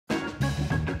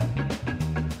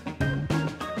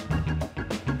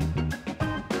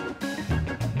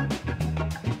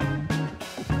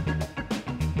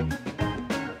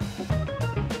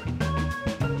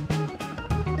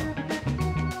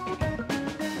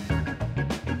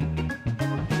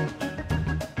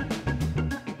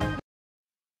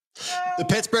The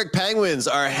Pittsburgh Penguins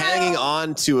are hanging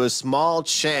on to a small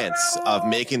chance of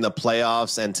making the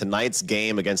playoffs, and tonight's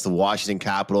game against the Washington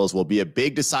Capitals will be a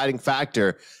big deciding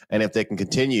factor. And if they can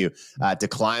continue to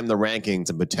climb the rankings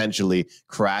and potentially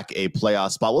crack a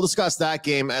playoff spot, we'll discuss that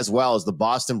game as well as the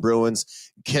Boston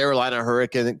Bruins, Carolina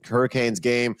Hurricanes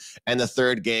game, and the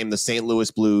third game, the St.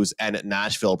 Louis Blues and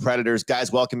Nashville Predators.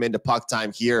 Guys, welcome into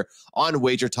PuckTime here on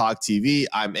WagerTalk TV.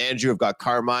 I'm Andrew. I've got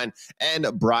Carmine and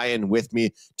Bryan with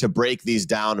me to break these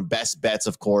down. Best bets,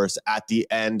 of course, at the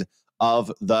end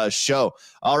of the show.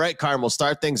 All right, Carm, we'll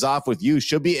start things off with you.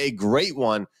 Should be a great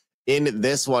one in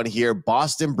this one here.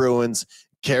 Boston Bruins,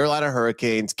 Carolina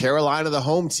Hurricanes, Carolina, the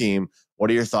home team.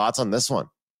 What are your thoughts on this one?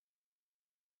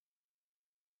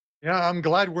 Yeah, I'm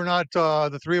glad we're not,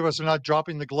 the three of us are not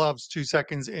dropping the gloves 2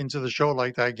 seconds into the show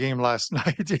like that game last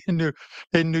night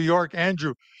in New York.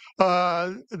 Andrew,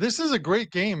 this is a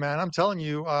great game, man. I'm telling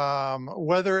you,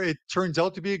 whether it turns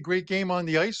out to be a great game on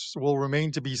the ice will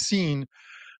remain to be seen.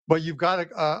 But you've got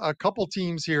a couple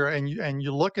teams here, and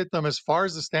you look at them as far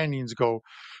as the standings go.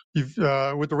 You've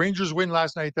with the Rangers win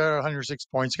last night, they're at 106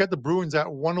 points. You got the Bruins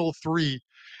at 103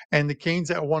 and the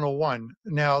Canes at 101.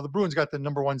 Now, the Bruins got the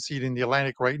number one seed in the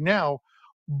Atlantic right now,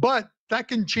 but that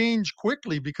can change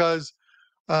quickly because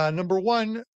number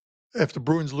one, if the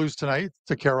Bruins lose tonight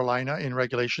to Carolina in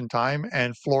regulation time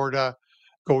and Florida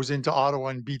goes into Ottawa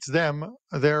and beats them,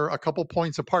 they're a couple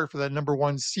points apart for that number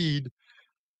one seed.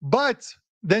 But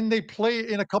then they play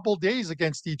in a couple days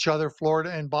against each other,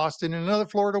 Florida and Boston, and another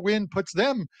Florida win puts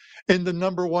them in the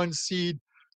number one seed,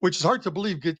 which is hard to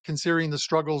believe considering the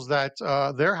struggles that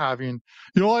they're having.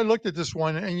 You know, I looked at this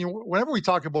one, and whenever we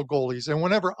talk about goalies, and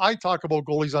whenever I talk about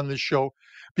goalies on this show,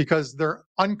 because they're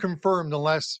unconfirmed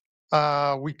unless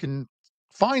we can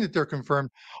find that they're confirmed,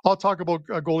 I'll talk about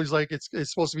goalies like it's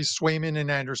supposed to be Swayman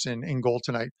and Anderson in goal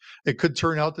tonight. It could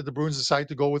turn out that the Bruins decide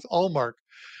to go with Ullmark.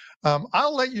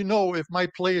 I'll let you know if my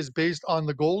play is based on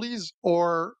the goalies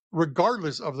or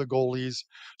regardless of the goalies.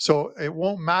 So it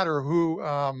won't matter who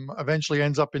eventually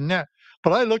ends up in net.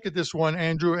 But I look at this one,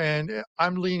 Andrew, and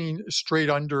I'm leaning straight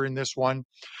under in this one.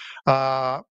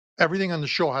 Everything on the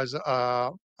show has,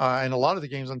 and a lot of the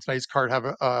games on tonight's card have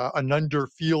an under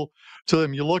feel to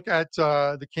them. You look at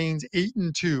the Canes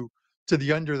 8-2 to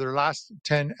the under their last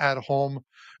 10 at home.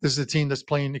 This is a team that's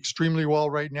playing extremely well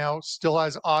right now, still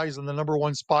has eyes on the number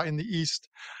one spot in the East.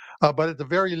 But at the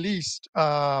very least,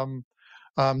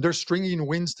 they're stringing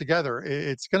wins together.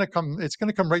 It's going to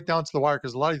come right down to the wire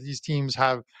because a lot of these teams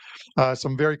have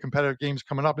some very competitive games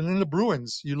coming up. And then the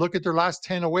Bruins, you look at their last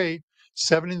 10 away,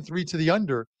 7-3 to the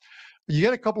under. You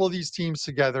get a couple of these teams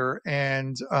together,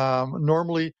 and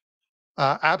normally,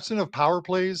 absent of power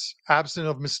plays, absent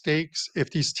of mistakes,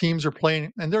 if these teams are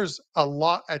playing, and there's a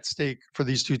lot at stake for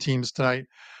these two teams tonight,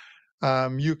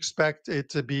 you expect it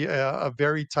to be a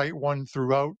very tight one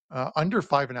throughout, under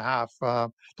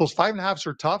 5.5. Those 5.5s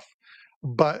are tough,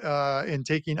 but in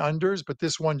taking unders, but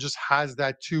this one just has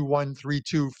that 2-1,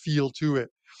 3-2 feel to it.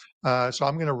 So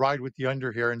I'm going to ride with the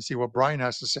under here and see what Bryan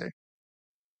has to say.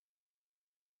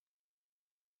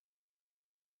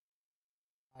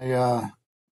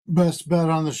 Best bet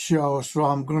on the show, so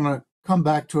I'm going to come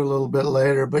back to it a little bit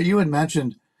later. But you had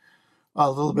mentioned a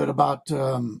little bit about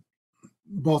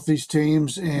both these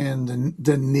teams and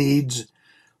the needs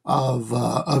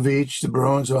of each. The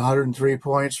Bruins 103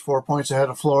 points, 4 points ahead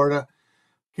of Florida.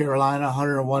 Carolina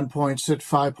 101 points, sit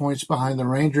 5 points behind the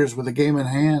Rangers with a game in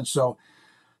hand. So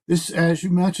this, as you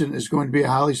mentioned, is going to be a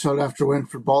highly sought after win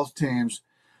for both teams.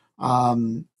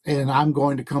 And I'm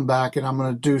going to come back and I'm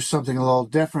going to do something a little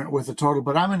different with the total,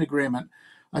 but I'm in agreement.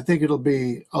 I think it'll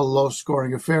be a low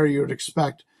scoring affair. You would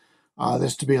expect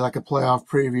this to be like a playoff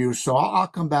preview. So I'll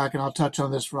come back and I'll touch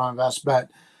on this for my best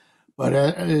bet. But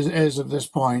as of this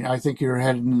point, I think you're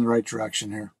headed in the right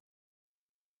direction here.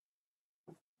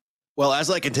 Well, as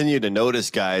I continue to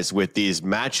notice, guys, with these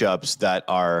matchups that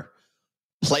are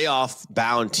playoff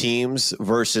bound teams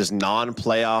versus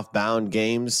non-playoff bound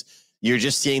games, you're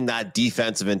just seeing that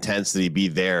defensive intensity be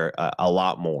there a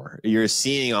lot more. You're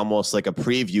seeing almost like a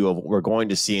preview of what we're going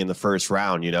to see in the first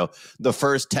round. You know, the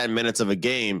first 10 minutes of a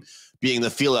game being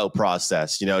the feel out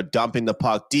process, you know, dumping the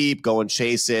puck deep, go and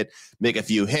chase it, make a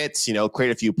few hits, you know,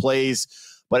 create a few plays.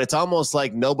 But it's almost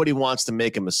like nobody wants to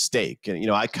make a mistake. And, you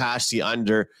know, I cashed the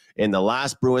under in the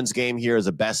last Bruins game here as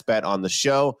a best bet on the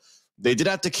show. They did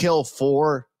have to kill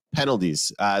 4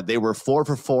 penalties. They were 4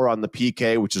 for 4 on the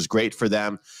PK, which is great for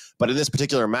them. But in this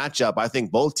particular matchup, I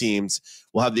think both teams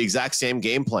will have the exact same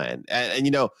game plan. And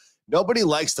you know, nobody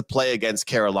likes to play against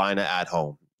Carolina at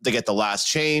home. They get the last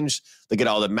change. They get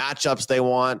all the matchups they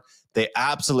want. They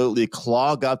absolutely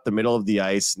clog up the middle of the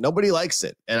ice. Nobody likes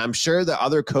it. And I'm sure that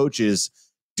other coaches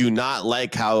do not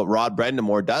like how Rod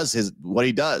Brendamore does what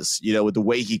he does, with the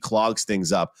way he clogs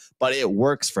things up, but it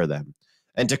works for them.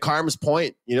 And to Carm's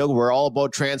point, we're all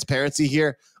about transparency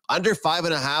here. Under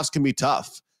 5.5 can be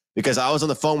tough, because I was on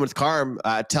the phone with Carm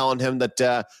telling him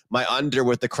that my under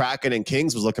with the Kraken and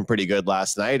Kings was looking pretty good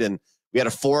last night. And we had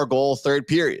a 4-goal third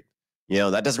period.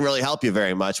 That doesn't really help you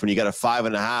very much when you got a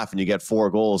 5.5 and you get 4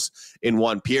 goals in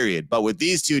one period. But with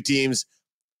these two teams,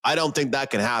 I don't think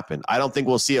that can happen. I don't think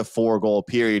we'll see a 4-goal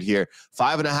period here.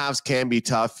 5.5s can be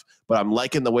tough, but I'm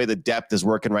liking the way the depth is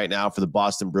working right now for the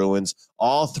Boston Bruins.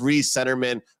 All 3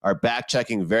 centermen are back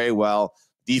checking very well.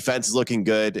 Defense is looking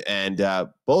good. And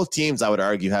both teams, I would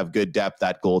argue, have good depth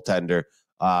at goaltender.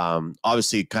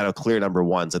 Obviously kind of clear number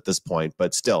ones at this point,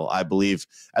 but still, I believe,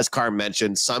 as Carm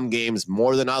mentioned, some games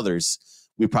more than others,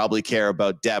 we probably care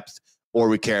about depth, or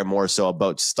we care more so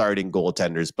about starting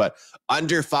goaltenders. But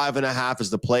under 5.5 is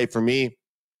the play for me.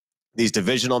 These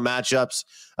divisional matchups,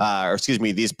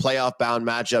 these playoff bound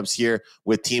matchups here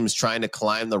with teams trying to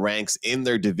climb the ranks in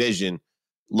their division,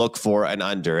 look for an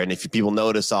under. And if people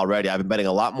notice already, I've been betting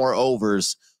a lot more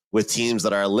overs with teams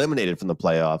that are eliminated from the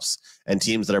playoffs and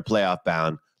teams that are playoff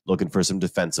bound, looking for some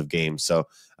defensive games. So,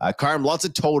 Carm, lots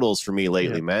of totals for me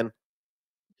lately, man.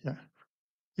 Yeah.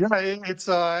 Yeah, it's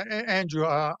Andrew.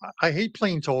 I hate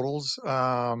playing totals,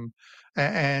 and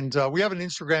we have an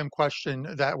Instagram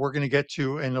question that we're going to get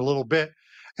to in a little bit.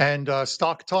 And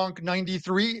Stock Tonk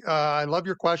 93, I love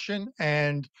your question,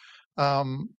 and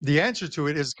the answer to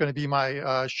it is going to be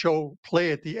my show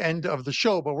play at the end of the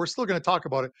show. But we're still going to talk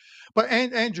about it. But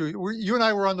Andrew, you and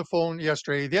I were on the phone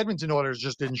yesterday. The Edmonton Oilers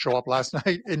just didn't show up last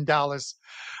night in Dallas.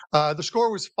 The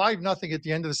score was 5-0 at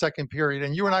the end of the second period,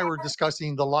 and you and I were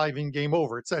discussing the live in-game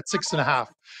over. It's at 6.5.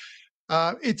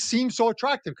 It seems so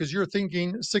attractive because you're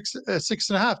thinking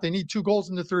 6.5. They need 2 goals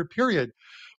in the third period.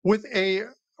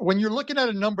 When you're looking at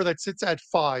a number that sits at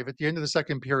 5 at the end of the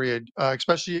second period,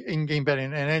 especially in-game betting,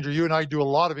 and Andrew, you and I do a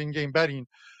lot of in-game betting.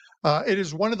 It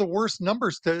is one of the worst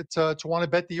numbers to want to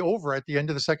bet the over at the end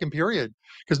of the second period.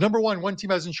 Because number one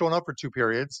team hasn't shown up for 2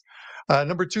 periods.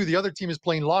 Number 2, the other team is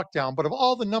playing lockdown. But of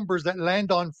all the numbers that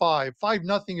land on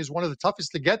 5-0 is one of the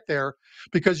toughest to get there,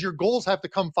 because your goals have to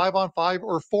come 5-on-5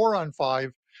 or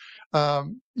 4-on-5.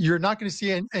 You're not going to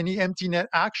see any empty net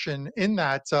action in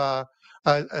that to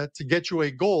get you a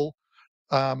goal.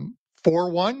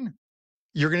 4-1.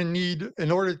 You're going to need, in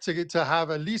order to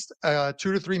have at least 2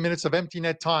 to 3 minutes of empty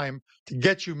net time to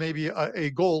get you maybe a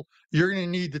goal, you're going to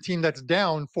need the team that's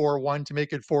down 4-1 to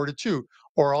make it 4-2,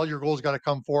 or all your goals got to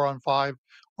come 4-on-5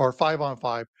 or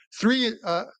 5-on-5.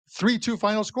 3-2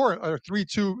 final score, or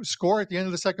 3-2 score at the end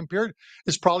of the second period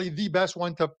is probably the best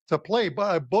one to play.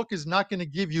 But a book is not going to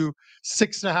give you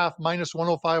 6.5 minus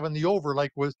 105 on the over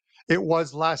like it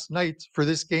was last night for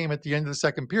this game at the end of the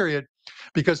second period,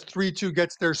 because 3-2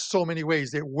 gets there so many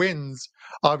ways. It wins,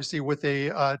 obviously, with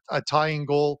a tying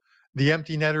goal. The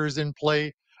empty netter is in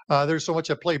play. There's so much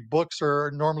at play. Books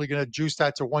are normally going to juice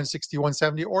that to 160,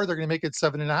 170, or they're going to make it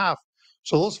 7.5.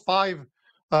 So those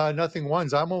 5-0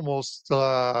 ones, I almost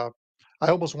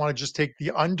want to just take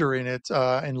the under in it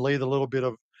and lay the little bit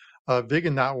of vig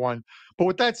in that one. But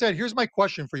with that said, here's my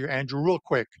question for you, Andrew, real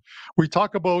quick. We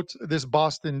talk about this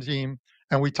Boston team,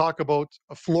 and we talk about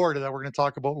Florida that we're going to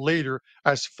talk about later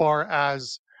as far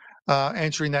as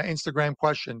answering that Instagram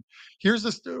question. Here's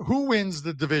this: who wins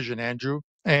the division, Andrew?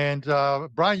 And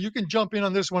Brian, you can jump in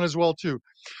on this one as well, too.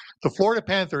 The Florida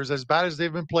Panthers, as bad as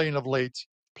they've been playing of late,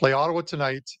 play Ottawa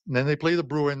tonight, and then they play the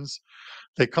Bruins.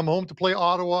 They come home to play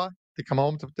Ottawa. They come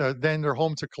home to then they're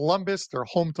home to Columbus. They're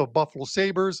home to Buffalo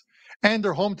Sabres, and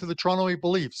they're home to the Toronto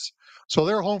Maple Leafs. So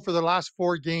they're home for the last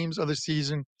 4 games of the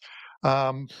season.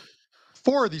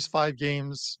 4 of these 5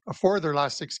 games, 4 of their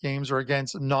last 6 games are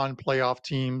against non-playoff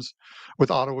teams, with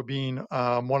Ottawa being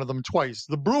one of them twice.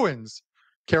 The Bruins,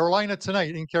 Carolina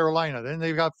tonight in Carolina. Then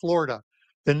they've got Florida.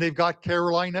 Then they've got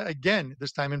Carolina again,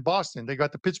 this time in Boston. They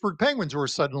got the Pittsburgh Penguins, who are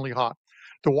suddenly hot.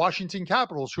 The Washington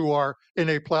Capitals, who are in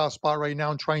a playoff spot right now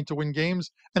and trying to win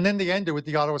games. And then they end it with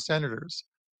the Ottawa Senators.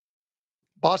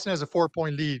 Boston has a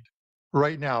 4-point lead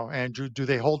right now. Andrew, do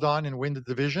they hold on and win the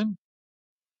division?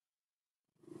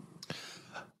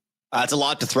 That's a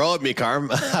lot to throw at me, Carm,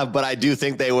 but I do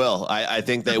think they will. I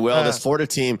think they will. This Florida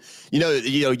team,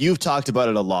 you've talked about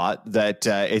it a lot, that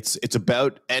it's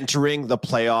about entering the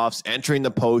playoffs, entering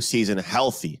the postseason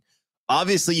healthy.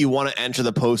 Obviously, you want to enter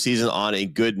the postseason on a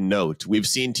good note. We've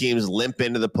seen teams limp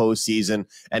into the postseason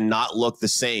and not look the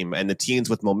same, and the teams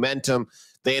with momentum,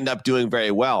 they end up doing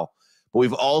very well. But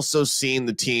we've also seen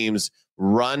the teams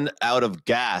run out of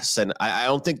gas. And I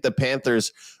don't think the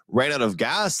Panthers ran out of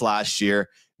gas last year.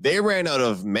 They ran out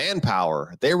of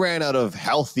manpower. They ran out of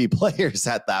healthy players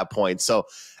at that point. So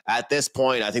at this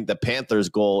point, I think the Panthers'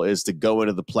 goal is to go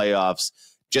into the playoffs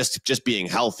just being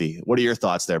healthy. What are your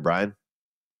thoughts there, Brian?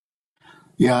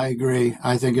 Yeah, I agree.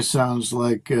 I think it sounds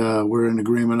like we're in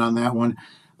agreement on that one.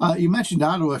 You mentioned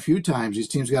Ottawa a few times. These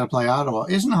teams got to play Ottawa.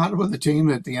 Isn't Ottawa the team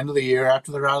at the end of the year,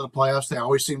 after they're out of the playoffs, they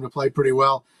always seem to play pretty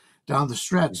well down the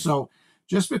stretch? So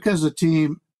just because a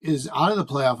team is out of the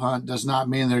playoff hunt does not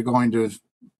mean they're going to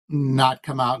not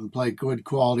come out and play good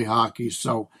quality hockey.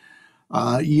 So,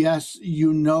 yes,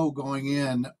 going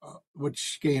in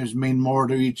which games mean more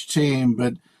to each team,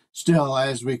 but still,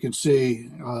 as we can see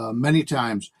many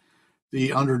times,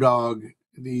 the underdog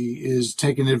is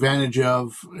taken advantage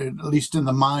of, at least in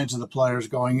the minds of the players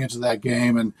going into that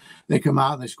game, and they come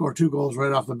out and they score 2 goals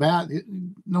right off the bat.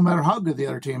 No matter how good the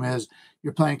other team is,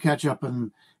 you're playing catch up,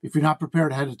 and if you're not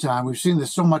prepared ahead of time, we've seen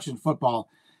this so much in football.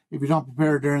 If you don't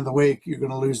prepare during the week, you're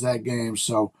going to lose that game.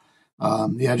 So,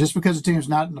 just because a team's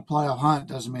not in the playoff hunt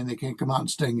doesn't mean they can't come out and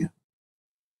sting you.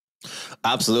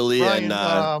 Absolutely.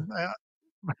 Brian,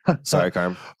 Sorry,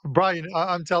 Carm. Brian,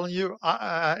 I'm telling you,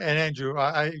 and Andrew,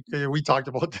 we talked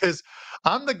about this.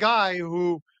 I'm the guy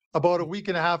who, about a week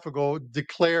and a half ago,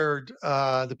 declared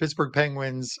the Pittsburgh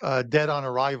Penguins dead on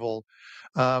arrival.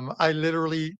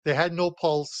 They had no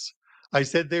pulse. I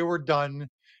said they were done.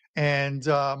 And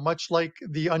much like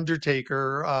The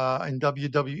Undertaker in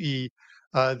WWE,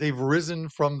 they've risen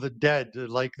from the dead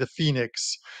like the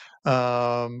Phoenix.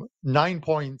 9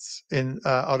 points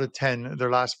out of 10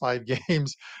 their last 5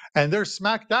 games, and they're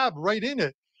smack dab right in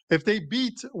it. If they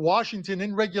beat Washington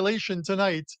in regulation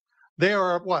tonight, they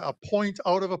are a point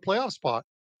out of a playoff spot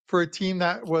for a team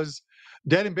that was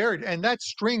dead and buried. And that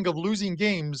string of losing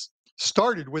games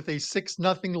started with a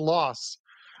 6-0 loss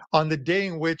on the day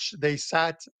in which they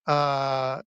sat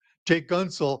Jake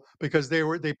Gunsel because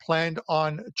they planned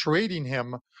on trading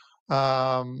him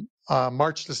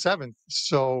March the 7th.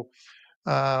 So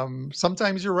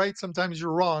sometimes you're right, sometimes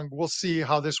you're wrong. We'll see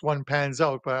how this one pans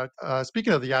out. But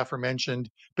speaking of the aforementioned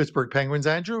Pittsburgh Penguins,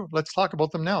 Andrew, let's talk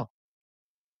about them now.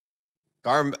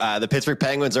 Garm, the Pittsburgh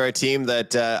Penguins are a team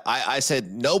that I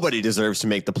said nobody deserves to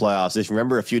make the playoffs. If you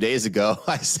remember a few days ago,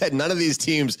 I said none of these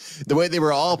teams, the way they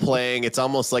were all playing, it's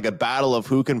almost like a battle of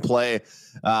who can play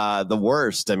the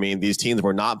worst. I mean, these teams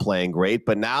were not playing great,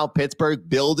 but now Pittsburgh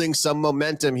building some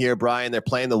momentum here, Brian. They're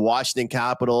playing the Washington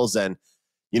Capitals, and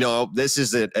this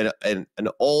is an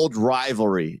old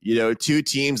rivalry. 2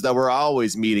 teams that were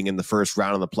always meeting in the first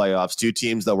round of the playoffs, 2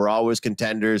 teams that were always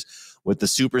contenders with the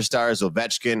superstars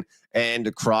Ovechkin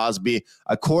and Crosby.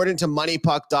 According to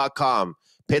MoneyPuck.com,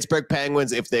 Pittsburgh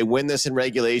Penguins, if they win this in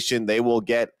regulation, they will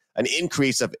get an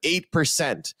increase of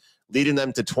 8%, leading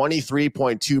them to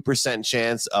 23.2%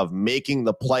 chance of making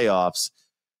the playoffs.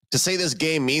 To say this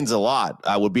game means a lot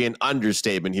would be an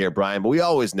understatement here, Brian, but we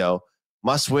always know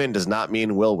must win does not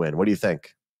mean will win. What do you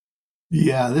think?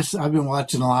 Yeah, I've been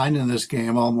watching the line in this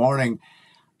game all morning,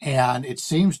 and it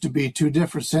seems to be 2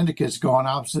 different syndicates going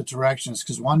opposite directions,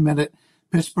 because 1 minute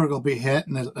Pittsburgh will be hit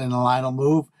and the line will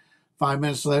move. 5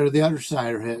 minutes later, the other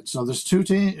side are hit. So there's 2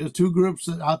 groups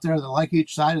out there that like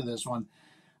each side of this one.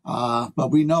 But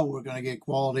we know we're going to get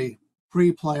quality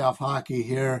pre-playoff hockey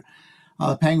here.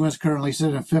 The Penguins currently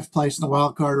sit in 5th place in the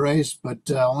wild card race,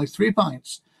 but only 3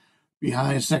 points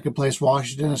behind second place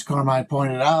Washington, as Carmine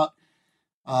pointed out.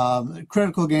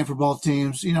 Critical game for both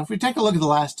teams. If we take a look at the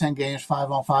last 10 games,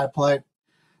 5-on-5 play,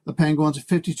 the Penguins a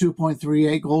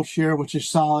 52.38 goal share, which is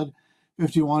solid,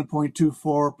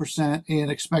 51.24% in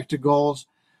expected goals.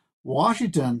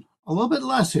 Washington, a little bit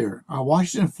less here.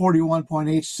 Washington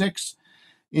 41.86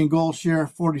 in goal share,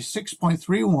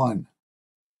 46.31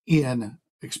 in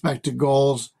expected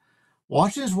goals.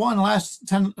 Washington's won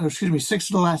 6 of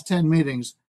the last 10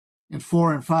 meetings, and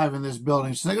 4-5 in this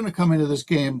building. So they're going to come into this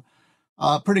game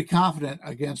pretty confident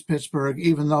against Pittsburgh,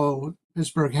 even though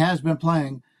Pittsburgh has been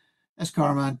playing, as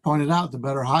Carmine pointed out, the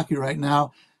better hockey right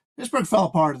now. Pittsburgh fell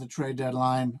apart at the trade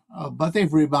deadline, but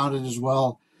they've rebounded as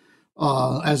well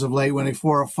as of late, winning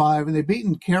 4 of 5. And they've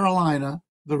beaten Carolina,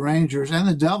 the Rangers, and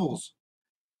the Devils,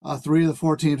 3 of the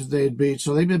 4 teams that they had beat.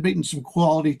 So they've been beating some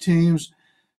quality teams.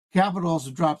 Capitals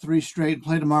have dropped 3 straight and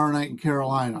play tomorrow night in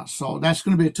Carolina. So that's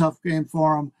going to be a tough game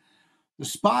for them. The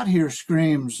spot here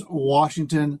screams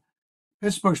Washington.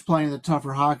 Pittsburgh's playing the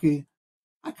tougher hockey.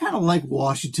 I kind of like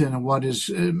Washington and what is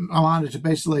amounted to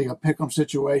basically a pick'em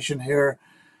situation here.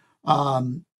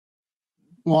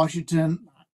 Washington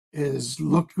has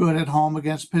looked good at home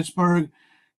against Pittsburgh,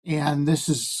 and this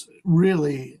is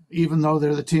really, even though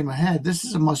they're the team ahead, this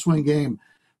is a must-win game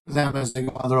for them as they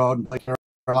go on the road and play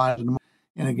Carolina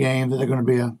in a game that they're going to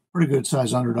be a pretty good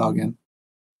size underdog in.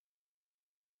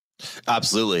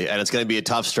 Absolutely. And it's going to be a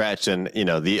tough stretch. And, you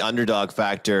know, the underdog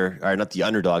factor, or not the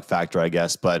underdog factor, I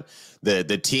guess, but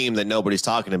the team that nobody's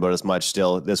talking about as much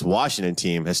still, this Washington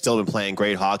team has still been playing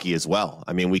great hockey as well.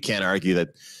 I mean, we can't argue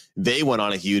that they went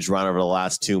on a huge run over the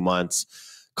last 2 months.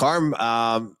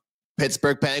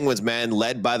 Pittsburgh Penguins, man,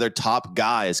 led by their top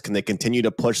guys. Can they continue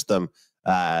to push them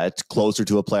closer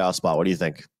to a playoff spot? What do you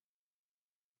think?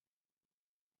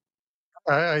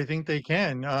 I think they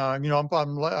can. You know,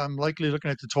 I'm likely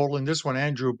looking at the total in this one,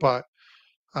 Andrew, but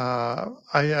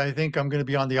I think I'm going to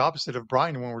be on the opposite of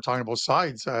Brian when we're talking about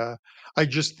sides. I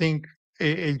just think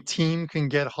a team can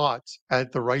get hot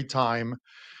at the right time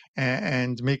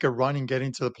and make a run and get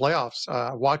into the playoffs.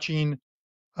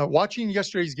 Watching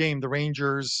yesterday's game, the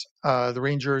Rangers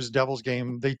Devils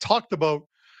game, they talked about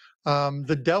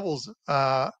the Devils,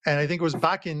 and I think it was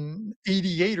back in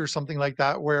 '88 or something like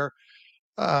that, where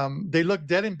they looked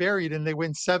dead and buried, and they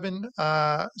went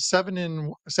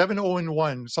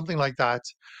 7-0-1, something like that.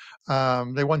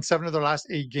 They won 7 of their last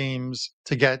 8 games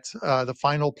to get the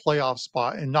final playoff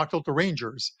spot and knocked out the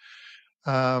Rangers.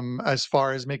 As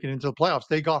far as making it into the playoffs,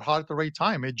 they got hot at the right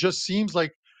time. It just seems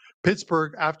like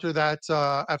Pittsburgh, after that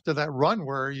run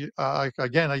where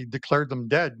again I declared them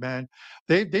dead, man.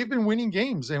 They've been winning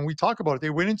games, and we talk about it. They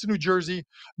went into New Jersey,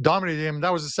 dominated them.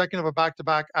 That was the second of a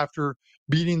back-to-back after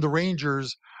beating the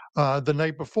Rangers the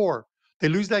night before. They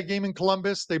lose that game in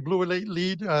Columbus. They blew a late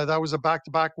lead. That was a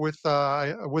back-to-back with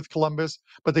Columbus,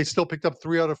 but they still picked up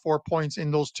 3 out of 4 points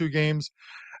in those 2 games.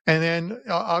 And then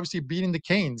obviously beating the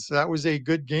Canes. That was a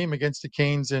good game against the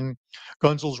Canes and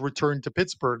Gunzel's return to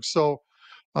Pittsburgh. So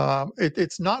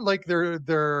it's not like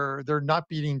they're not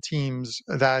beating teams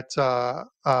that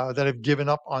have given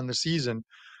up on the season.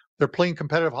 They're playing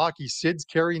competitive hockey. Sid's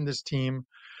carrying this team.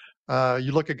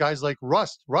 You look at guys like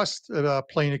Rust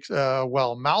playing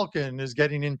well. Malkin is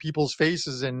getting in people's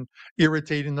faces and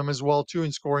irritating them as well too,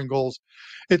 and scoring goals.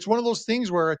 It's one of those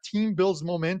things where a team builds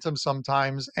momentum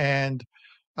sometimes, and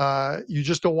you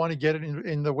just don't want to get it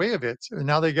in the way of it. And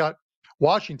now they got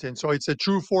Washington, so it's a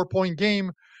true 4-point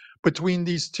game between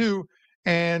these two,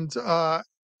 and the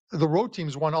road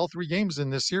teams won all 3 games in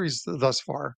this series thus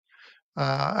far.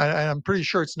 And I'm pretty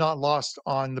sure it's not lost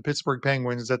on the Pittsburgh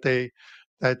Penguins that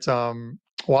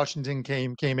Washington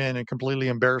came in and completely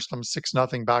embarrassed them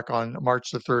 6-0 back on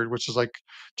March the 3rd, which is like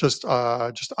just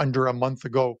under a month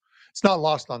ago. It's not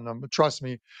lost on them, but trust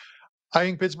me. I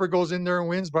think Pittsburgh goes in there and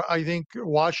wins, but I think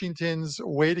Washington's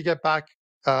way to get back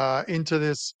into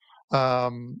this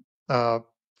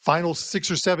final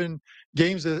 6 or 7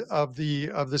 games of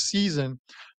the season,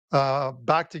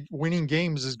 back to winning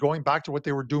games, is going back to what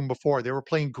they were doing before. They were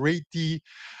playing great D.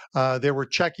 They were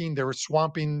checking. They were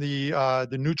swamping the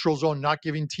neutral zone, not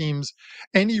giving teams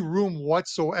any room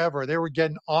whatsoever. They were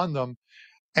getting on them,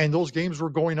 and those games were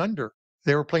going under.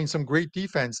 They were playing some great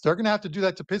defense. They're going to have to do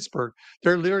that to Pittsburgh.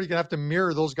 They're literally going to have to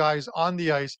mirror those guys on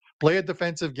the ice, play a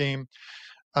defensive game.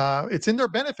 It's in their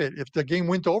benefit if the game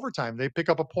went to overtime. They pick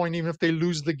up a point even if they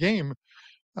lose the game.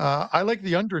 I like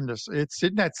the under in this. It's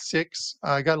sitting at 6.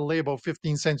 I got to lay about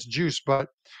 15 cents juice, but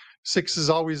 6 is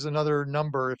always another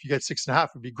number. If you get 6.5,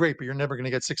 it'd be great, but you're never going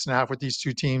to get 6.5 with these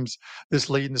 2 teams this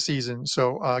late in the season.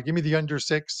 So give me the under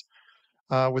 6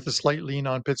 with a slight lean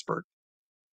on Pittsburgh.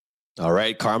 All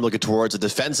right, Carm, looking towards a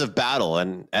defensive battle.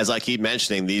 And as I keep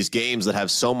mentioning, these games that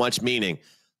have so much meaning,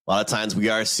 a lot of times we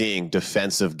are seeing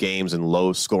defensive games and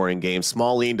low-scoring games.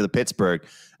 Small lean to the Pittsburgh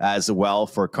as well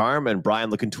for Carm, and Brian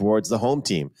looking towards the home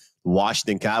team,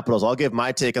 Washington Capitals. I'll give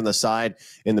my take on the side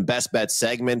in the best bet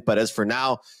segment, but as for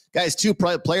now, guys, 2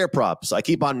 player props. I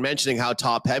keep on mentioning how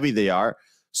top-heavy they are,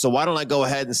 so why don't I go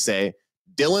ahead and say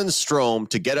Dylan Strome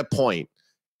to get a point.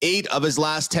 8 of his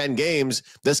last 10 games,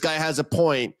 this guy has a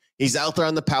point. He's out there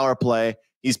on the power play.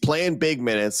 He's playing big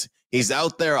minutes. He's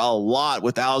out there a lot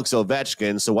with Alex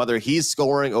Ovechkin. So whether he's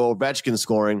scoring or Ovechkin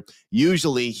scoring,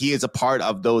 usually he is a part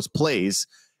of those plays.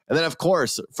 And then, of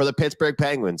course, for the Pittsburgh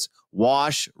Penguins,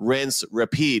 wash, rinse,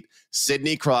 repeat.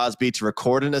 Sidney Crosby to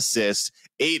record an assist.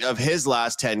 8 of his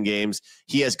last 10 games,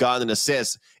 he has gotten an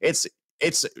assist. It's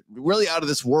really out of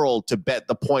this world to bet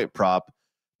the point prop,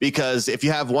 because if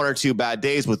you have 1 or 2 bad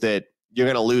days with it, you're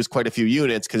going to lose quite a few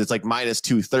units because it's like minus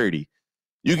 230.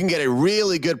 You can get a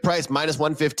really good price, minus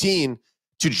 115,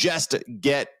 to just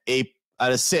get an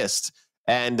assist.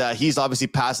 And he's obviously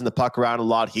passing the puck around a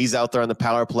lot. He's out there on the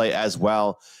power play as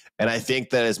well. And I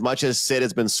think that as much as Sid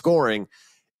has been scoring,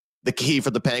 the key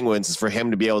for the Penguins is for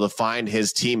him to be able to find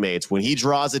his teammates. When he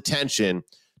draws attention,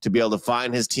 to be able to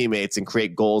find his teammates and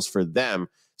create goals for them.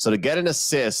 So to get an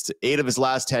assist, 8 of his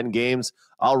last 10 games,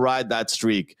 I'll ride that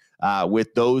streak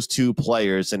with those two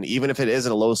players. And even if it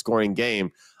isn't a low-scoring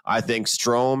game, I think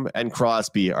Strome and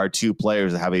Crosby are two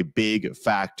players that have a big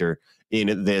factor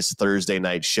in this Thursday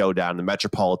night showdown, the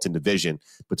Metropolitan Division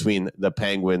between the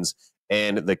Penguins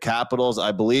and the Capitals.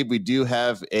 I believe we do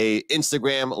have a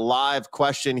Instagram live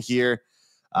question here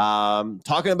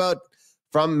talking about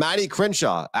from Matty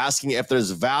Crenshaw asking if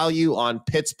there's value on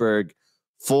Pittsburgh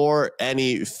for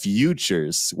any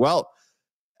futures. Well,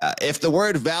 if the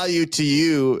word value to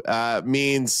you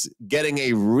means getting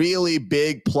a really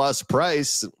big plus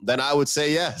price, then I would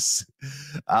say yes.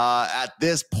 At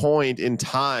this point in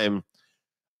time,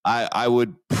 I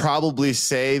would probably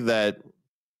say that,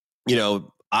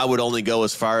 I would only go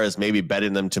as far as maybe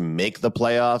betting them to make the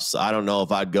playoffs. I don't know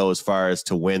if I'd go as far as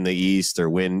to win the East or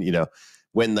win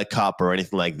the Cup or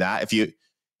anything like that.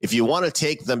 If you want to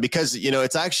take them, because,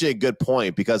 it's actually a good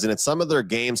point, because in some of their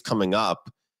games coming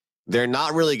up, they're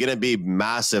not really going to be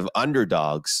massive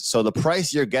underdogs. So the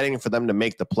price you're getting for them to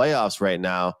make the playoffs right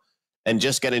now and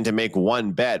just getting to make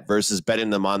one bet versus betting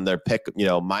them on their pick,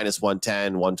 minus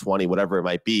 110, 120, whatever it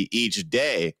might be each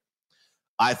day,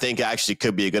 I think actually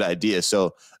could be a good idea.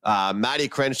 So Matty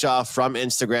Crenshaw from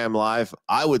Instagram Live,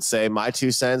 I would say my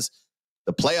 2 cents,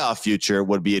 the playoff future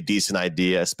would be a decent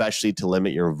idea, especially to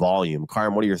limit your volume.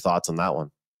 Carm, what are your thoughts on that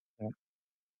one?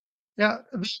 Yeah,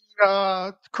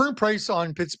 the current price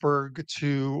on Pittsburgh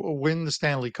to win the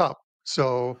Stanley Cup.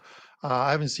 So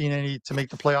I haven't seen any to make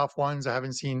the playoff ones. I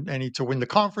haven't seen any to win the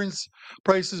conference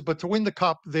prices, but to win the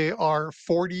cup, they are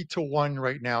 40-1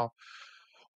 right now.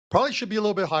 Probably should be a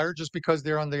little bit higher just because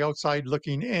they're on the outside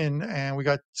looking in, and we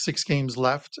got 6 games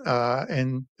left.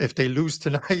 And if they lose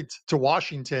tonight to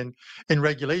Washington in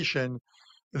regulation,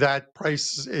 that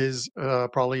price is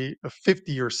probably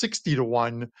 50 or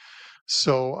 60-1.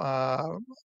 So I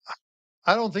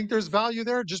don't think there's value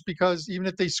there, just because even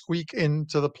if they squeak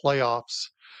into the playoffs,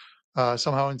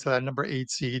 somehow into that number 8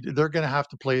 seed, they're going to have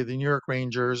to play the New York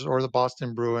Rangers or the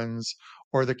Boston Bruins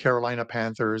or the Carolina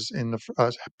Panthers in the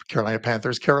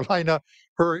Carolina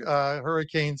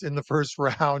Hurricanes in the first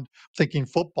round. Thinking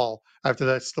football after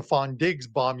that Stephon Diggs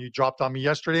bomb you dropped on me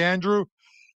yesterday, Andrew.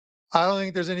 I don't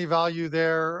think there's any value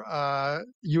there.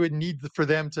 You would need for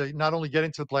them to not only get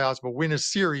into the playoffs but win a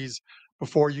series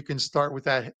before you can start with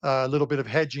that little bit of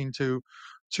hedging to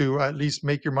at least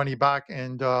make your money back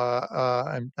and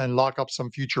lock up some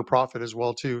future profit as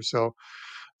well too. So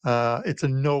it's a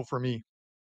no for me.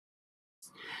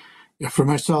 Yeah, for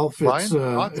myself,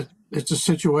 Brian, it's a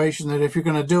situation that if you're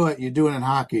going to do it, you do it in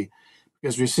hockey,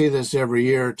 because we see this every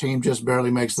year. A team just barely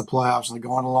makes the playoffs and they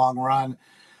go on a long run.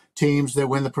 Teams that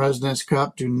win the President's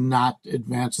Cup do not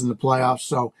advance in the playoffs.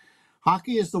 So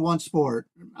hockey is the one sport.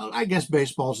 I guess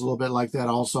baseball is a little bit like that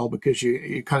also, because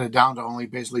you cut it down to only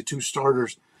basically 2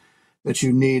 starters that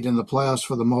you need in the playoffs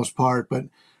for the most part. But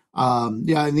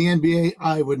yeah, in the NBA,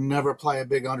 I would never play a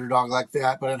big underdog like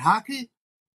that. But in hockey,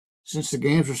 since the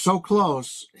games are so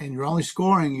close and you're only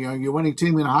scoring, your winning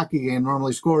team in a hockey game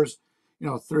normally scores,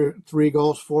 3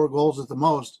 goals, 4 goals at the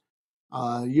most.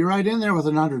 You're right in there with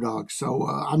an underdog. So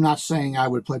I'm not saying I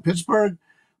would play Pittsburgh,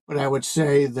 but I would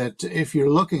say that if you're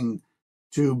looking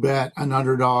to bet an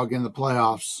underdog in the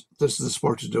playoffs, this is the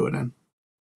sport to do it in.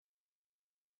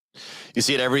 You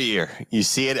see it every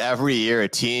year. A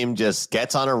team just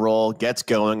gets on a roll, gets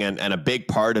going, and a big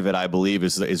part of it, I believe,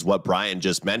 is what Brian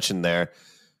just mentioned there.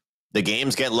 The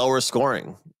games get lower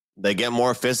scoring. They get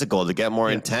more physical. They get more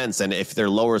intense. And if they're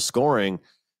lower scoring,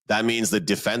 that means the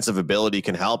defensive ability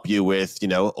can help you with,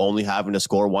 only having to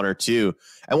score 1 or 2.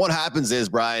 And what happens is,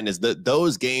 Brian, is that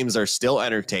those games are still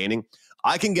entertaining.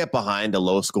 I can get behind a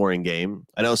low-scoring game.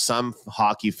 I know some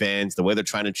hockey fans, the way they're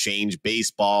trying to change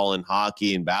baseball and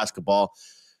hockey and basketball,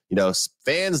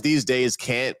 fans these days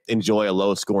can't enjoy a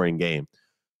low-scoring game.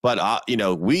 But,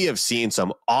 we have seen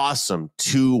some awesome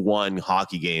 2-1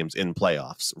 hockey games in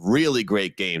playoffs. Really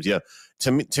great games.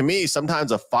 To me,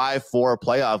 sometimes a 5-4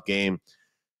 playoff game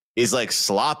is like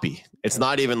sloppy. It's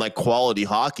not even like quality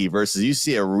hockey, versus you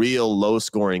see a real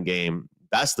low-scoring game.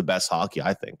 That's the best hockey,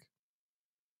 I think.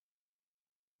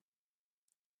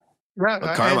 Yeah,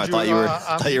 Carmine, Andrew,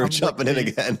 I thought you were jumping in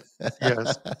again.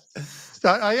 Yes.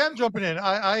 I am jumping in.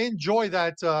 I enjoy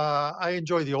that. I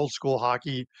enjoy the old school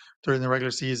hockey during the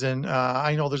regular season.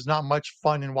 I know there's not much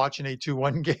fun in watching a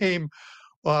 2-1 game,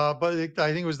 but I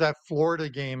think it was that Florida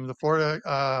game, the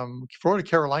Florida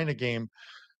Carolina game,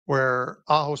 where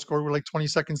Aho scored with like 20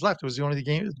 seconds left. It was the only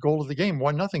goal of the game,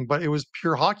 1-0. But it was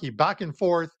pure hockey, back and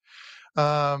forth.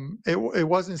 It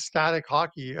wasn't static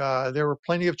hockey. There were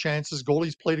plenty of chances.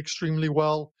 Goalies played extremely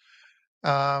well.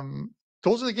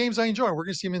 those are the games I enjoy. We're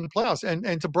going to see them in the playoffs.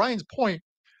 And to Brian's point,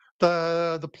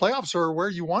 the playoffs are where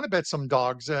you want to bet some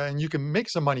dogs and you can make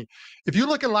some money. If you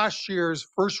look at last year's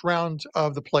first round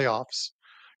of the playoffs,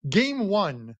 game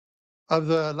one of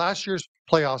the last year's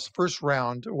playoffs first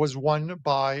round was won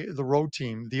by the road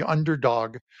team, the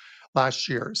underdog last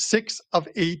year. 6 of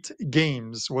 8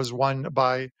 games was won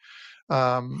by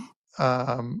um,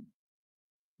 um,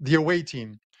 the away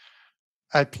team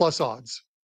at plus odds.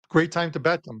 Great time to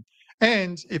bet them.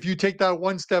 And if you take that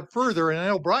one step further, and I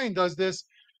know Brian does this,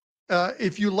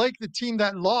 if you like the team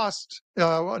that lost,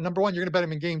 number one, you're going to bet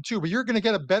them in game 2, but you're going to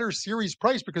get a better series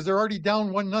price because they're already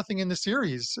down 1-0 in the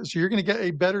series. So you're going to get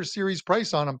a better series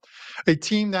price on them. A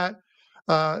team that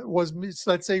was,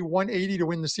 let's say, 180 to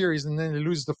win the series, and then they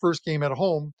lose the first game at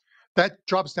home, that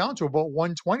drops down to about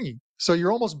 120. So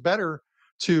you're almost better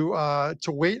to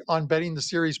wait on betting the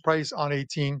series price on a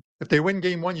team. If they win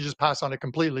game 1, you just pass on it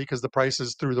completely because the price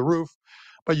is through the roof.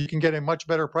 But you can get a much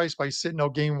better price by sitting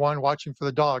out game 1, watching for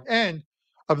the dog. And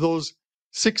of those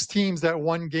 6 teams that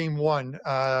won game 1,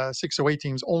 6 or 8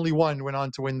 teams, only one went on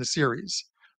to win the series.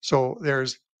 So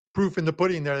there's proof in the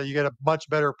pudding there that you get a much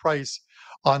better price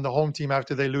on the home team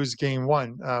after they lose game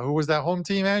 1. Who was that home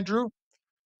team, Andrew?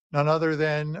 None other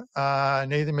than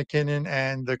Nathan McKinnon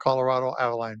and the Colorado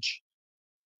Avalanche.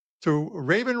 To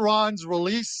Raven Ron's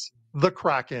release, the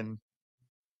Kraken.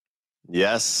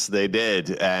 Yes, they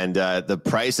did. And the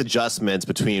price adjustments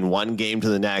between one game to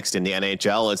the next in the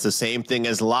NHL, it's the same thing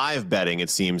as live betting, it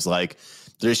seems like.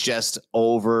 There's just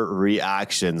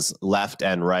overreactions left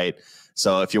and right.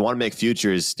 So if you want to make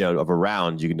futures of a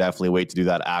round, you can definitely wait to do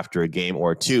that after a game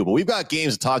or two. But we've got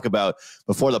games to talk about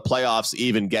before the playoffs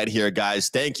even get here, guys.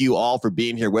 Thank you all for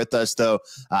being here with us, though.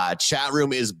 Chat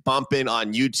room is bumping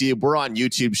on YouTube. We're on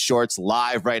YouTube Shorts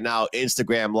live right now,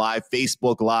 Instagram Live,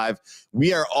 Facebook Live.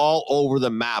 We are all over the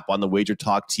map on the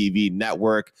WagerTalk TV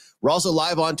network. We're also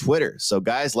live on Twitter. So,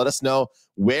 guys, let us know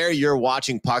where you're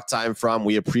watching PuckTime from.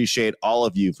 We appreciate all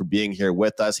of you for being here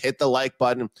with us. Hit the like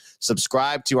button,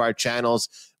 subscribe to our channels.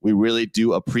 We really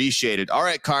do appreciate it. All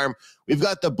right, Carm, we've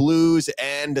got the Blues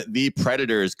and the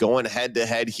Predators going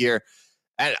head-to-head here.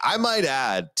 And I might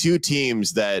add, 2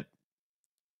 teams that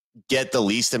get the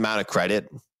least amount of credit,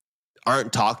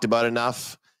 aren't talked about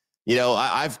enough. You know,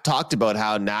 I've talked about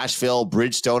how Nashville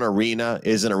Bridgestone Arena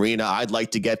is an arena I'd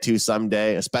like to get to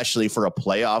someday, especially for a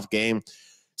playoff game.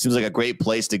 Seems like a great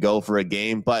place to go for a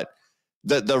game. But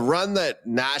the run that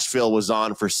Nashville was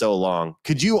on for so long,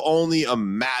 could you only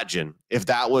imagine if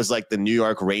that was like the New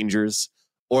York Rangers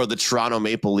or the Toronto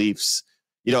Maple Leafs?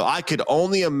 You know, I could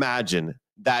only imagine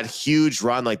that huge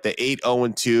run, like the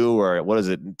 8-0-2 or what is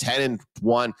it,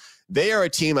 10-1. They are a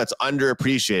team that's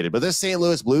underappreciated. But this St.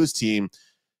 Louis Blues team,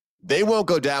 they won't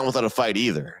go down without a fight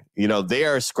either. You know, they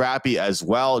are scrappy as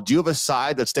well. Do you have a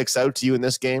side that sticks out to you in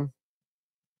this game?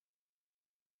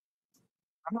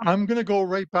 I'm going to go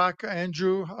right back,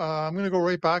 Andrew. I'm going to go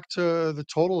right back to the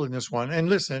total in this one. And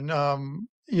listen,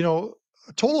 you know,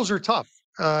 totals are tough.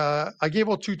 I gave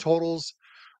out 2 totals,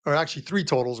 or actually 3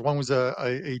 totals. One was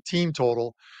a team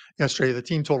total yesterday. The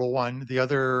team total won. The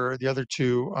other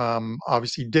 2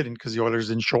 obviously didn't because the Oilers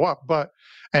didn't show up,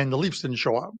 and the Leafs didn't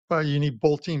show up. But you need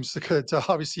both teams to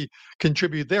obviously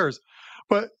contribute theirs.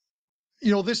 But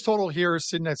you know, this total here is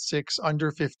sitting at 6,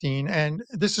 under 15, and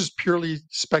this is purely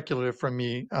speculative from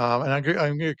me, and I'm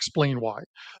going to explain why.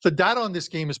 The data on this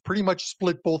game is pretty much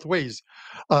split both ways.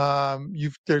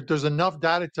 There's enough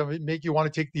data to make you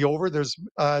want to take the over. There's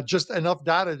just enough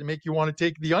data to make you want to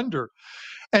take the under.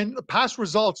 And past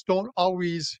results don't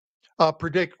always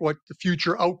predict what the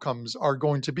future outcomes are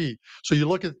going to be. So you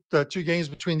look at the 2 games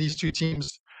between these 2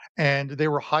 teams, and they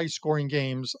were high-scoring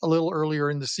games a little earlier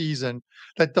in the season.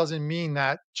 That doesn't mean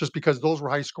that just because those were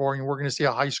high-scoring, we're going to see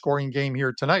a high-scoring game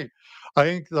here tonight. I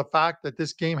think the fact that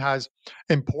this game has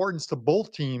importance to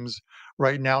both teams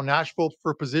right now, Nashville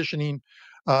for positioning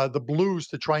the Blues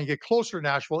to try and get closer to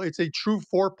Nashville, it's a true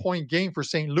 4-point game for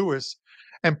St. Louis,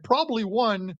 and probably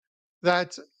one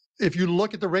that if you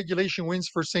look at the regulation wins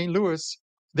for St. Louis,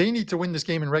 they need to win this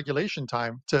game in regulation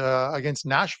time against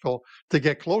Nashville to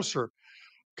get closer.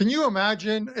 Can you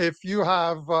imagine if you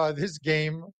have this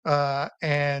game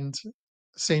and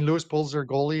St. Louis pulls their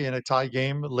goalie in a tie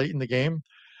game late in the game?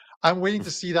 I'm waiting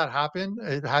to see that happen.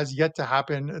 It has yet to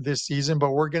happen this season,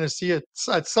 but we're going to see it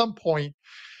at some point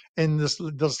in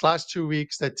this last 2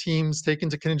 weeks that teams take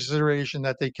into consideration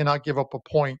that they cannot give up a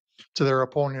point to their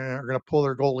opponent and are going to pull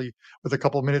their goalie with a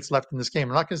couple of minutes left in this game.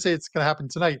 I'm not going to say it's going to happen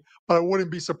tonight, but I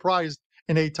wouldn't be surprised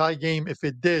in a tie game if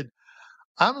it did.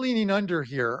 I'm leaning under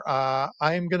here. I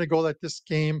am going to go that this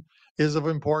game is of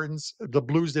importance. The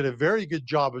Blues did a very good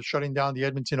job of shutting down the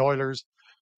Edmonton Oilers.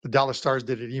 the Dallas Stars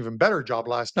did an even better job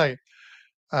last night.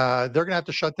 They're going to have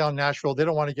to shut down Nashville. They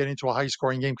don't want to get into a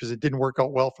high-scoring game because it didn't work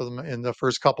out well for them in the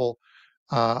first couple.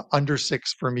 Under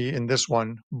 6 for me in this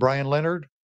one. Brian Leonard,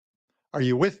 are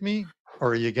you with me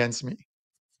or are you against me?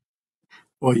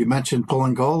 Well, you mentioned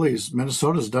pulling goalies.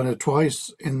 Minnesota's done it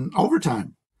twice in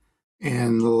overtime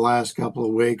in the last couple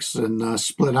of weeks and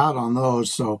split out on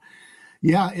those. So,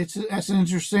 yeah, that's an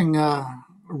interesting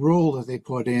rule that they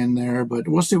put in there, but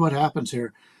we'll see what happens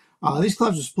here. These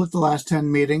clubs have split the last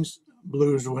 10 meetings.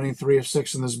 Blues are winning 3 of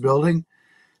 6 in this building.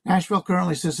 Nashville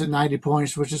currently sits at 90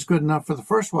 points, which is good enough for the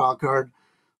first wild card.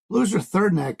 Blues are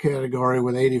third in that category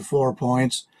with 84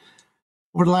 points.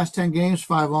 Over the last 10 games,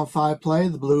 5-on-5 play,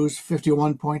 the Blues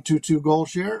 51.22 goal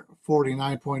share,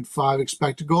 49.5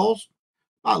 expected goals,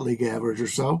 about league average or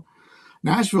so.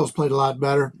 Nashville's played a lot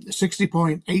better,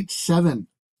 60.87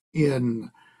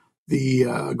 in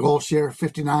the goal share,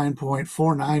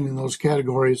 59.49 in those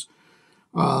categories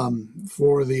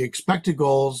for the expected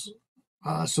goals.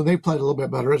 So they played a little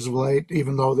bit better as of late,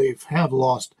 even though they have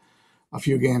lost a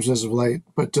few games as of late.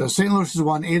 But St. Louis has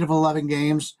won 8 of 11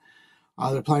 games.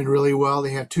 They're playing really well.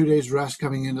 They have 2 days rest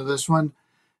coming into this one.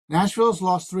 Nashville's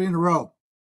lost 3 in a row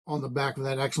on the back of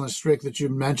that excellent streak that you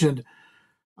mentioned.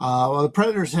 Well, the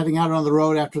Predators heading out on the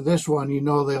road after this one,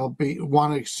 they'll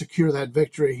want to secure that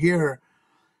victory here.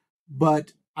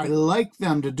 But I like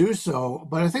them to do so,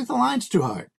 but I think the line's too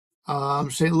high.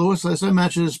 St. Louis, as I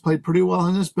mentioned, has played pretty well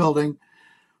in this building.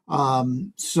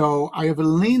 So I have a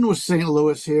lean with St.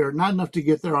 Louis here, not enough to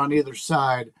get there on either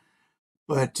side.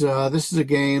 But this is a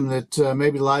game that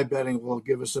maybe live betting will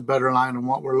give us a better line on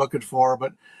what we're looking for.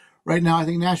 But right now, I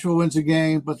think Nashville wins the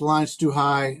game, but the line's too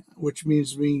high, which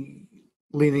means me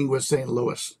leaning with St.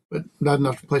 Louis, but not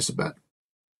enough to place a bet.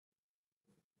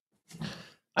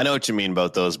 I know what you mean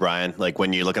about those, Brian. Like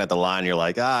when you're looking at the line, you're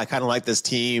like, I kind of like this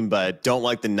team, but don't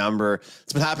like the number.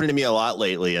 It's been happening to me a lot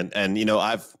lately. And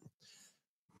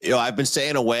I've been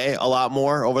staying away a lot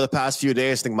more over the past few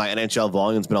days. I think my NHL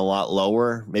volume's been a lot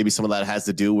lower. Maybe some of that has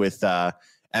to do with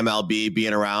MLB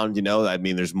being around. I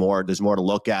mean, there's more to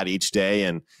look at each day,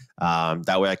 and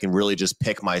that way I can really just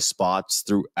pick my spots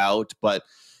throughout. But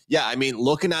yeah, I mean,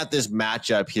 looking at this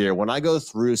matchup here, when I go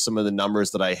through some of the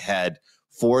numbers that I had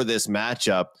for this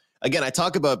matchup, again, I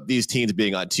talk about these teams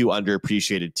being on 2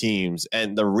 underappreciated teams,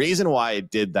 and the reason why I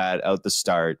did that out the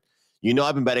start.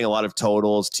 I've been betting a lot of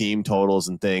totals, team totals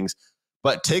and things,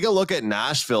 but take a look at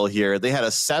Nashville here. They had a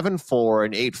 7-4,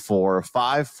 an 8-4,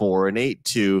 5-4, an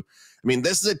 8-2. I mean,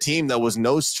 this is a team that was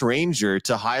no stranger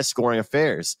to high scoring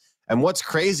affairs. And what's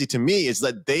crazy to me is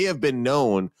that they have been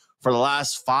known for the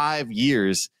last 5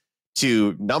 years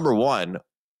to, number one,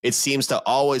 it seems to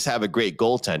always have a great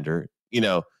goaltender.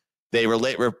 They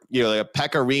relate, like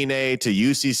Pekka Rinne to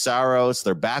UC Saros.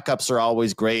 Their backups are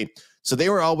always great. So they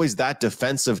were always that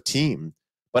defensive team.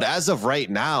 But as of right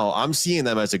now, I'm seeing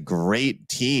them as a great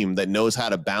team that knows how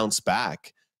to bounce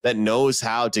back, that knows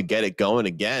how to get it going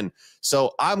again.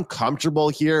 So I'm comfortable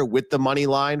here with the money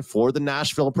line for the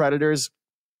Nashville Predators.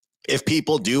 If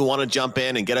people do want to jump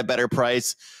in and get a better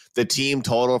price, the team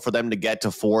total for them to get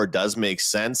to 4 does make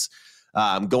sense.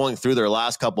 Going through their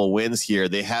last couple of wins here,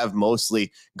 they have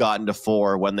mostly gotten to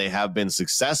 4 when they have been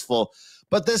successful.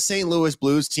 But this St. Louis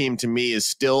Blues team, to me, is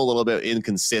still a little bit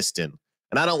inconsistent.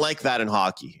 And I don't like that in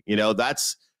hockey.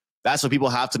 That's what people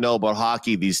have to know about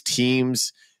hockey. These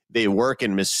teams, they work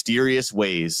in mysterious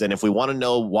ways. And if we want to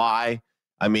know why,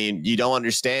 I mean, you don't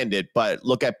understand it, but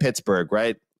look at Pittsburgh,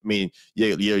 right? I mean,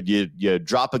 you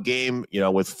drop a game,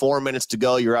 with 4 minutes to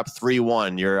go, you're up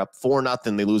 3-1, you're up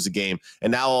 4-0, they lose a game.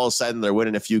 And now all of a sudden they're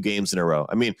winning a few games in a row.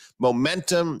 I mean,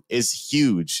 momentum is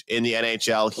huge in the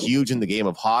NHL, huge in the game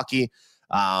of hockey.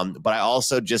 But I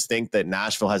also just think that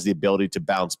Nashville has the ability to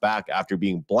bounce back after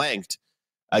being blanked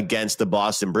against the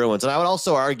Boston Bruins. And I would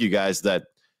also argue, guys, that,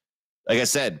 like I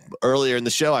said earlier in the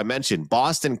show, I mentioned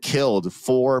Boston killed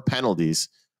 4 penalties.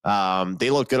 They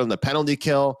looked good on the penalty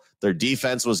kill. Their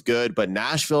defense was good, but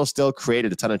Nashville still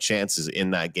created a ton of chances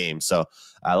in that game. So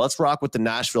let's rock with the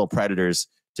Nashville Predators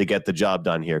to get the job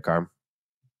done here, Carm.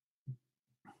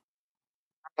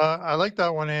 I like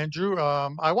that one, Andrew.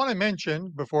 I want to mention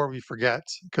before we forget,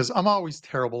 because I'm always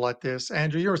terrible at this.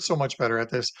 Andrew, you're so much better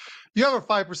at this. You have a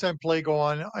 5% play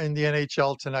going in the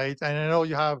NHL tonight, and I know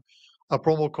you have a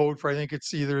promo code for, I think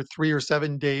it's either 3 or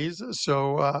 7 days.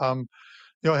 So,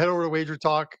 head over to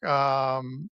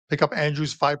WagerTalk, pick up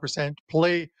Andrew's 5%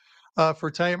 play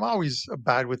for tonight. I'm always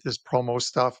bad with this promo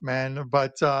stuff, man,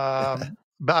 but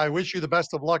I wish you the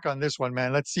best of luck on this one,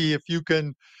 man. Let's see if you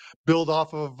can build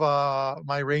off of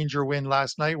my Ranger win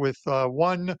last night with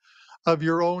one of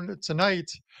your own tonight.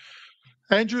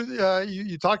 Andrew,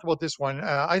 you talked about this one.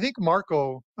 I think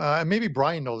Marco, and maybe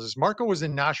Brian knows this. Marco was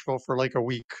in Nashville for like a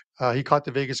week. He caught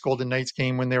the Vegas Golden Knights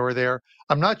game when they were there.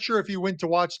 I'm not sure if he went to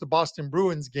watch the Boston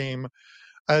Bruins game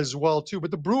as well too,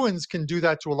 but the Bruins can do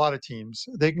that to a lot of teams.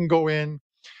 They can go in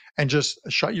and just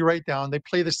shut you right down. They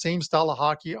play the same style of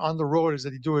hockey on the road as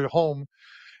they do at home,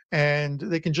 and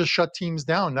they can just shut teams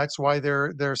down. That's why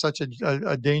they're such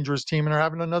a dangerous team, and they're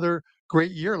having another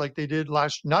great year like they did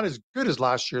last. Not as good as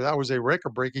last year. That was a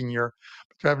record-breaking year,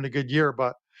 but they're having a good year.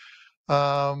 But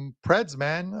Preds,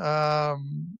 man,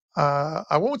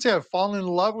 I won't say I've fallen in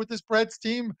love with this Preds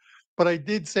team, but I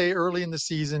did say early in the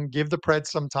season, give the Preds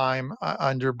some time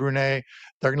under Brunet.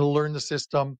 They're going to learn the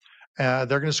system. They're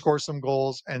going to score some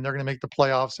goals, and they're going to make the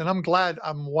playoffs. And I'm glad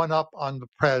I'm one up on the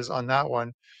Prez on that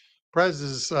one. Prez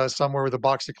is somewhere with a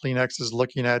box of Kleenex is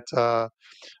looking at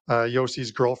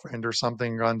Yossi's girlfriend or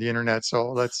something on the internet.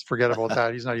 So let's forget about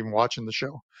that. He's not even watching the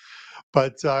show.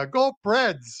 But go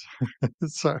Preds.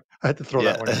 So I had to throw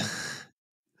that one in.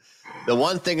 The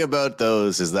one thing about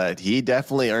those is that he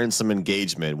definitely earns some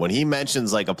engagement. When he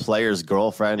mentions like a player's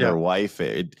girlfriend or wife,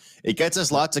 it gets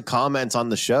us lots of comments on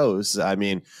the shows. I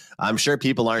mean, I'm sure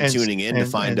people aren't tuning in to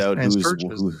find out who's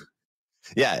who.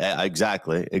 Yeah,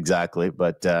 exactly.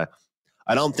 But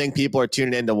I don't think people are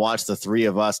tuning in to watch the three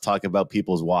of us talk about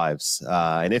people's wives.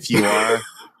 And if you are,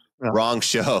 wrong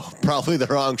show, probably the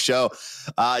wrong show.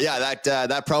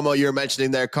 That promo you were mentioning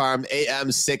there, Carm,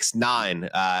 AM69,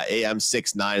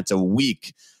 AM69. It's a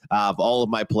week of all of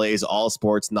my plays, all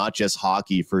sports, not just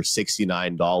hockey, for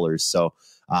 $69. So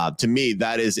to me,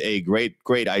 that is a great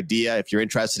idea. If you're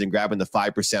interested in grabbing the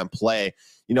 5% play,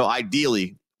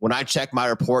 ideally, when I check my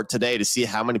report today to see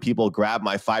how many people grab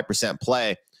my 5%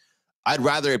 play, I'd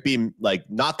rather it be like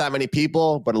not that many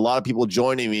people, but a lot of people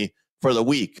joining me for the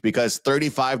week, because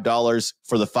 $35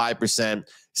 for the 5%,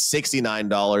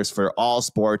 $69 for all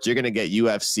sports. You're going to get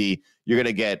UFC. You're going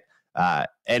to get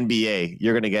NBA.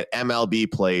 You're going to get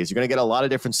MLB plays. You're going to get a lot of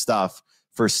different stuff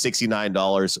for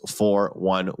 $69 for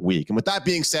 1 week. And with that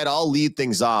being said, I'll lead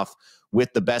things off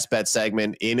with the best bet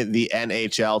segment in the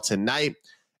NHL tonight.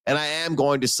 And I am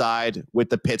going to side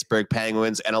with the Pittsburgh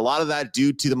Penguins, and a lot of that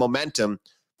due to the momentum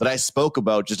that I spoke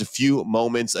about just a few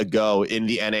moments ago in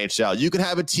the NHL. You can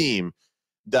have a team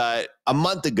that a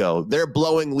month ago, they're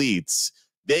blowing leads.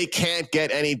 They can't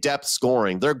get any depth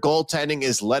scoring. Their goaltending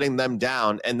is letting them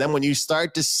down. And then when you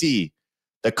start to see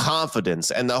the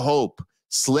confidence and the hope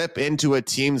slip into a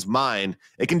team's mind,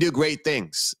 it can do great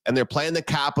things. And they're playing the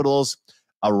Capitals,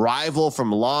 a rival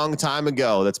from a long time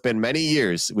ago that's been many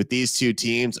years with these two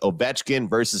teams, Ovechkin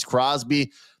versus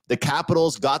Crosby. The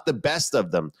Capitals got the best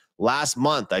of them last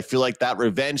month. I feel like that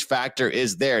revenge factor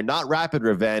is there. Not rapid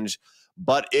revenge,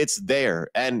 but it's there.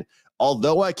 And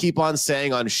although I keep on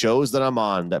saying on shows that I'm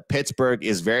on that Pittsburgh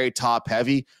is very top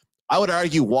heavy, I would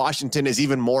argue Washington is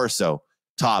even more so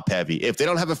top heavy. If they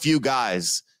don't have a few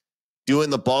guys doing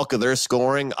the bulk of their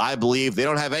scoring, I believe they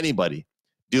don't have anybody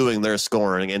doing their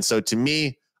scoring. And so to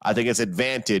me, I think it's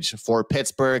advantage for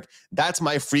Pittsburgh. That's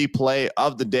my free play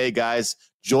of the day, guys.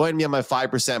 Join me on my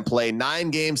 5% play.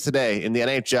 9 games today in the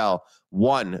NHL.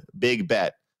 1 big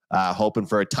bet, hoping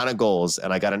for a ton of goals.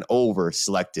 And I got an over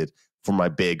selected for my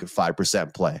big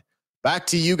 5% play. Back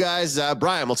to you guys.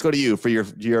 Brian, let's go to you for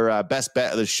your best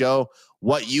bet of the show.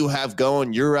 What you have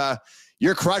going. You're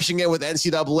crushing it with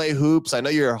NCAA hoops. I know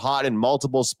you're hot in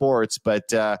multiple sports, but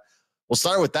we'll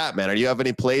start with that, man. Do you have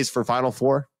any plays for Final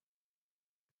Four?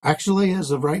 Actually,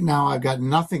 as of right now, I've got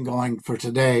nothing going for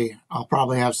today. I'll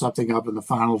probably have something up in the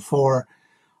Final Four.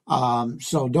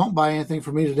 So don't buy anything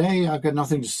for me today. I've got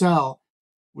nothing to sell,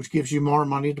 which gives you more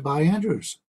money to buy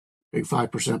Andrew's big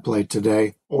 5% play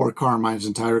today or Carmine's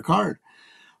entire card.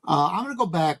 I'm going to go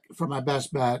back for my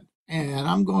best bet, and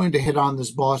I'm going to hit on this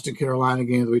Boston-Carolina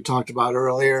game that we talked about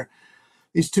earlier.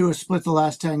 These two have split the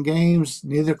last 10 games.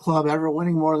 Neither club ever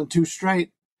winning more than 2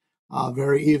 straight.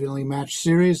 Very evenly matched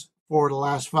series. 4 of the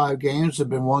last 5 games have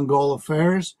been 1-goal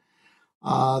affairs.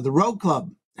 The road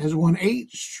club has won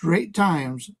 8 straight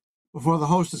times before the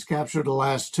host has captured the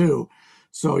last 2.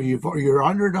 So your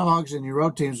underdogs and your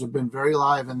road teams have been very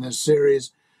live in this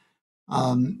series.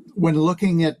 When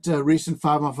looking at recent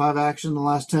 5-on-5 action in the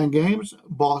last 10 games,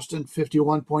 Boston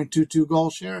 51.22 goal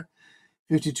share,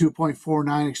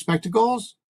 52.49 expected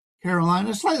goals.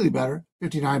 Carolina slightly better,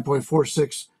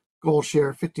 59.46 goal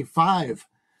share,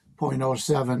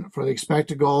 55.07 for the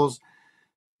expected goals.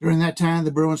 During that time,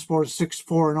 the Bruins scored a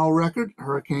 6-4-0 record,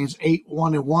 Hurricanes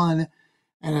 8-1-1.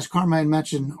 And as Carmine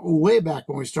mentioned way back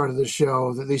when we started the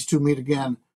show, that these two meet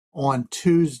again on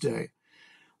Tuesday.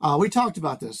 We talked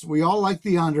about this. We all like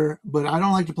the under, but I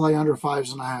don't like to play under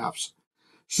 5s and a halves.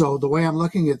 So the way I'm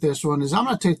looking at this one is I'm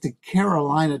going to take the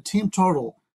Carolina team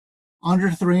total under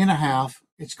 3.5.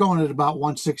 It's going at about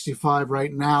 165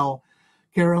 right now.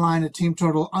 Carolina team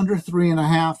total under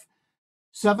 3.5.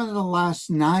 7 of the last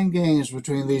 9 games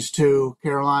between these two,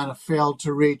 Carolina failed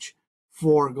to reach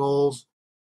 4 goals.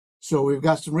 So we've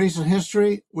got some recent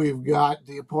history, we've got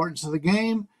the importance of the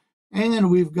game,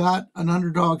 and we've got an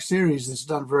underdog series that's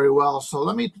done very well. So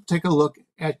let me take a look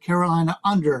at Carolina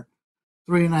under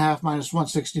 3.5 minus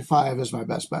 165 as my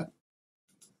best bet.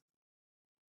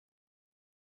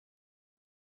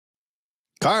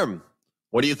 Carm,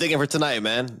 what are you thinking for tonight,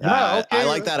 man? Yeah, okay. I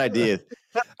like that idea.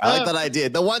 I like that idea.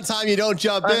 The one time you don't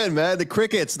jump in, man, the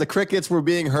crickets were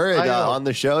being heard on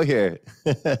the show here.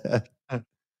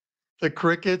 The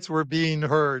crickets were being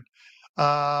heard.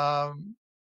 I'm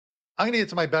going to get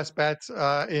to my best bets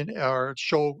in our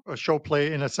show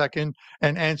play in a second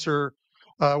and answer,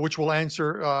 which will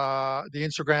answer the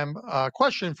Instagram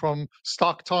question from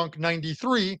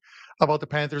StockTonk93 about the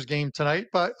Panthers game tonight.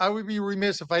 But I would be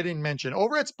remiss if I didn't mention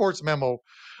over at Sports Memo,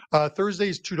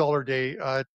 Thursday's $2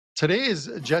 day. Today is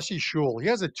Jesse Schul. He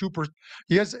has a $2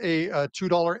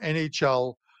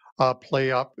 NHL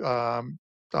play up,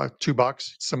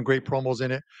 $2. Some great promos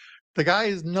in it. The guy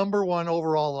is number 1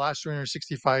 overall the last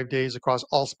 365 days across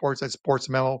all sports at Sports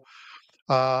Memo.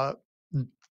 The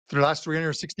last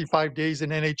 365 days in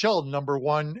NHL, number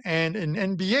 1, and in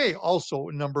NBA, also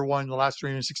number 1 the last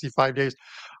 365 days.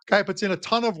 Guy puts in a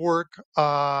ton of work,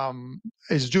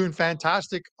 is doing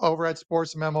fantastic over at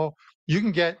Sports Memo. You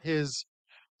can get his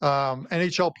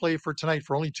NHL play for tonight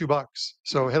for only $2.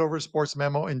 So head over to Sports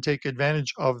Memo and take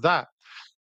advantage of that.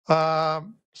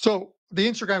 So the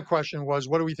Instagram question was,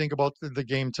 what do we think about the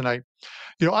game tonight?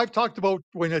 You know, I've talked about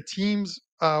when a team's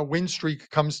win streak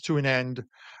comes to an end,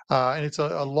 and it's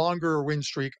a longer win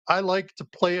streak, I like to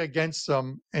play against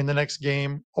them in the next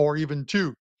game or even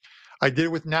 2. I did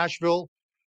it with Nashville.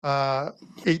 I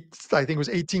think it was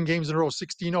 18 games in a row,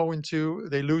 16-0-2.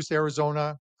 They lose to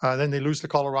Arizona, then they lose to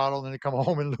Colorado, and then they come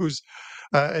home and lose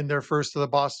in their first to the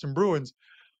Boston Bruins.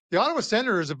 The Ottawa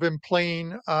Senators have been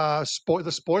playing the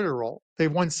spoiler role.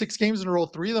 They've won 6 games in a row,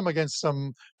 3 of them against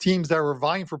some teams that were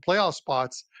vying for playoff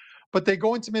spots. But they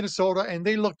go into Minnesota, and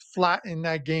they looked flat in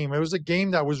that game. It was a game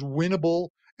that was winnable,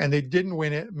 and they didn't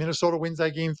win it. Minnesota wins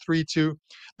that game 3-2.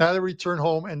 Now they return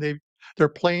home, and they're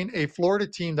playing a Florida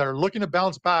team that are looking to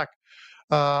bounce back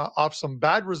off some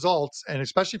bad results, and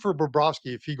especially for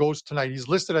Bobrovsky, if he goes tonight. He's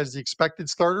listed as the expected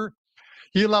starter.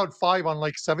 He allowed 5 on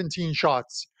like 17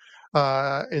 shots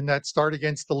in that start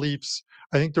against the Leafs.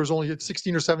 I think there was only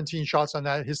 16 or 17 shots on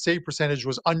that. His save percentage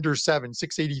was under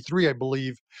 683, I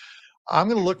believe. I'm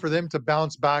going to look for them to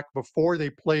bounce back before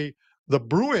they play the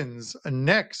Bruins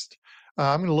next.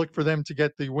 I'm going to look for them to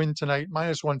get the win tonight,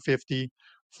 minus 150.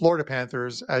 Florida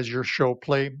Panthers as your show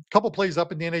play. A couple plays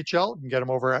up in the NHL. You can get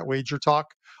them over at WagerTalk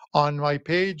on my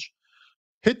page.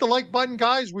 Hit the like button,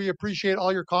 guys. We appreciate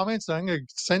all your comments. I'm going to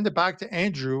send it back to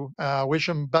Andrew. Wish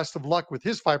him best of luck with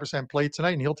his 5% play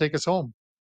tonight, and he'll take us home.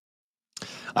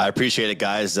 I appreciate it,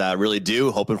 guys. Really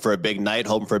do. Hoping for a big night.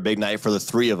 Hoping for a big night for the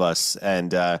 3 of us.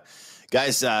 And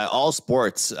guys, all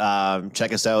sports,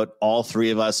 check us out, all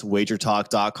 3 of us,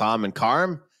 wagertalk.com. And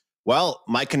Carm, well,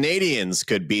 my Canadians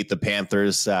could beat the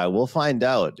Panthers. We'll find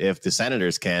out if the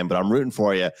Senators can, but I'm rooting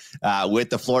for you with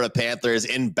the Florida Panthers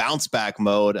in bounce back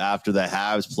mode after the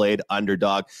Habs played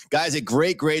underdog. Guys, a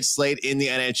great slate in the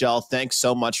NHL. Thanks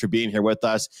so much for being here with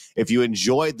us. If you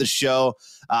enjoyed the show,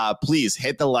 please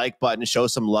hit the like button, show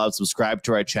some love, subscribe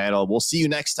to our channel. We'll see you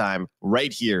next time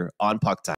right here on PuckTime.